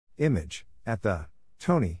Image, at the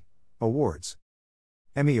Tony Awards.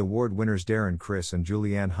 Emmy Award winners Darren Criss and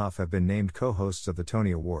Julianne Hough have been named co-hosts of the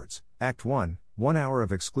Tony Awards. Act 1, 1 hour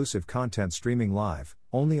of exclusive content streaming live,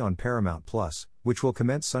 only on Paramount+, which will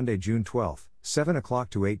commence Sunday, June 12, 7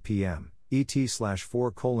 o'clock to 8 p.m.,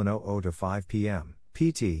 ET/4:00 to 5 p.m.,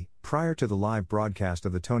 PT, prior to the live broadcast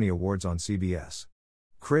of the Tony Awards on CBS.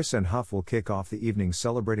 Criss and Hough will kick off the evening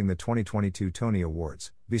celebrating the 2022 Tony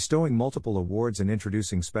Awards, bestowing multiple awards and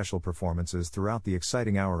introducing special performances throughout the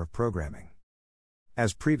exciting hour of programming.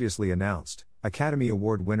 As previously announced, Academy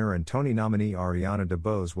Award winner and Tony nominee Ariana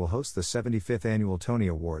DeBose will host the 75th Annual Tony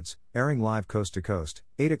Awards, airing live coast to coast,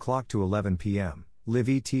 8 o'clock to 11 p.m., live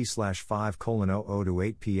ET/5:00 to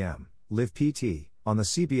 8 p.m., live PT, on the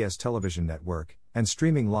CBS television network, and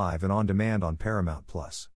streaming live and on demand on Paramount+.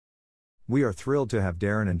 We are thrilled to have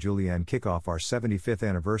Darren and Julianne kick off our 75th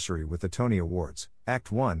anniversary with the Tony Awards, Act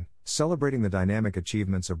 1, celebrating the dynamic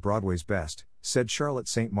achievements of Broadway's best, said Charlotte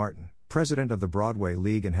St. Martin, president of the Broadway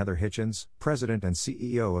League, and Heather Hitchens, president and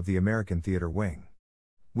CEO of the American Theater Wing.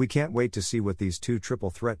 We can't wait to see what these two triple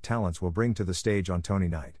threat talents will bring to the stage on Tony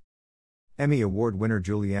night. Emmy Award winner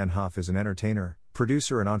Julianne Hough is an entertainer,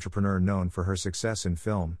 producer and entrepreneur known for her success in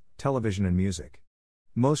film, television and music.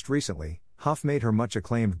 Most recently, Hough made her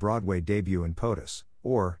much-acclaimed Broadway debut in POTUS,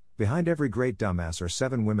 or, Behind Every Great Dumbass Are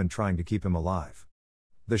 7 Women Trying to Keep Him Alive.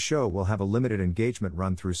 The show will have a limited engagement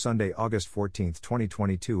run through Sunday, August 14,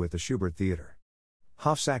 2022 at the Shubert Theater.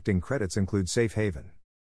 Hough's acting credits include Safe Haven,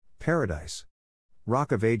 Paradise,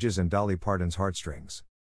 Rock of Ages and Dolly Parton's Heartstrings.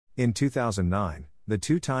 In 2009, the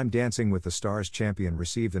two-time Dancing with the Stars champion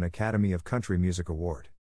received an Academy of Country Music Award.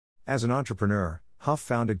 As an entrepreneur, Hough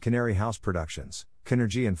founded Canary House Productions,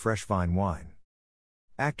 Kinergy and Fresh Vine Wine.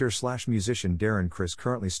 Actor/musician Darren Criss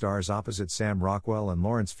currently stars opposite Sam Rockwell and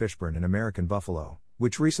Lawrence Fishburne in American Buffalo,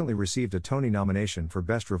 which recently received a Tony nomination for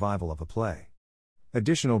Best Revival of a Play.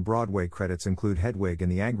 Additional Broadway credits include Hedwig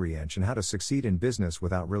and the Angry Inch and How to Succeed in Business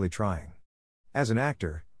Without Really Trying. As an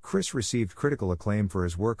actor, Criss received critical acclaim for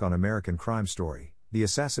his work on American Crime Story, The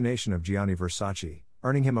Assassination of Gianni Versace,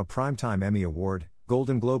 earning him a Primetime Emmy Award,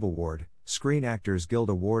 Golden Globe Award, Screen Actors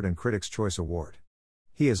Guild Award and Critics' Choice Award.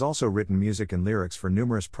 He has also written music and lyrics for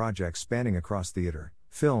numerous projects spanning across theater,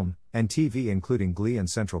 film, and TV, including Glee and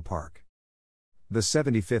Central Park. The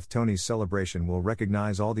 75th Tonys celebration will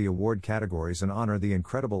recognize all the award categories and honor the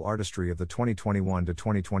incredible artistry of the 2021 to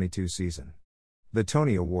 2022 season. The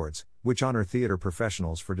Tony Awards, which honor theater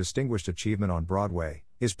professionals for distinguished achievement on Broadway,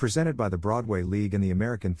 is presented by the Broadway League and the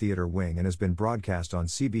American Theater Wing and has been broadcast on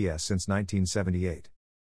CBS since 1978.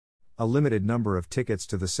 A limited number of tickets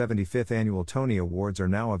to the 75th Annual Tony Awards are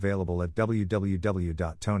now available at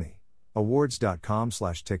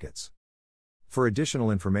www.tonyawards.com/tickets. For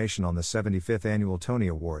additional information on the 75th Annual Tony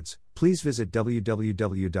Awards, please visit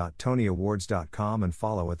www.tonyawards.com and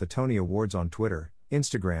follow at the Tony Awards on Twitter,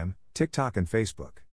 Instagram, TikTok and Facebook.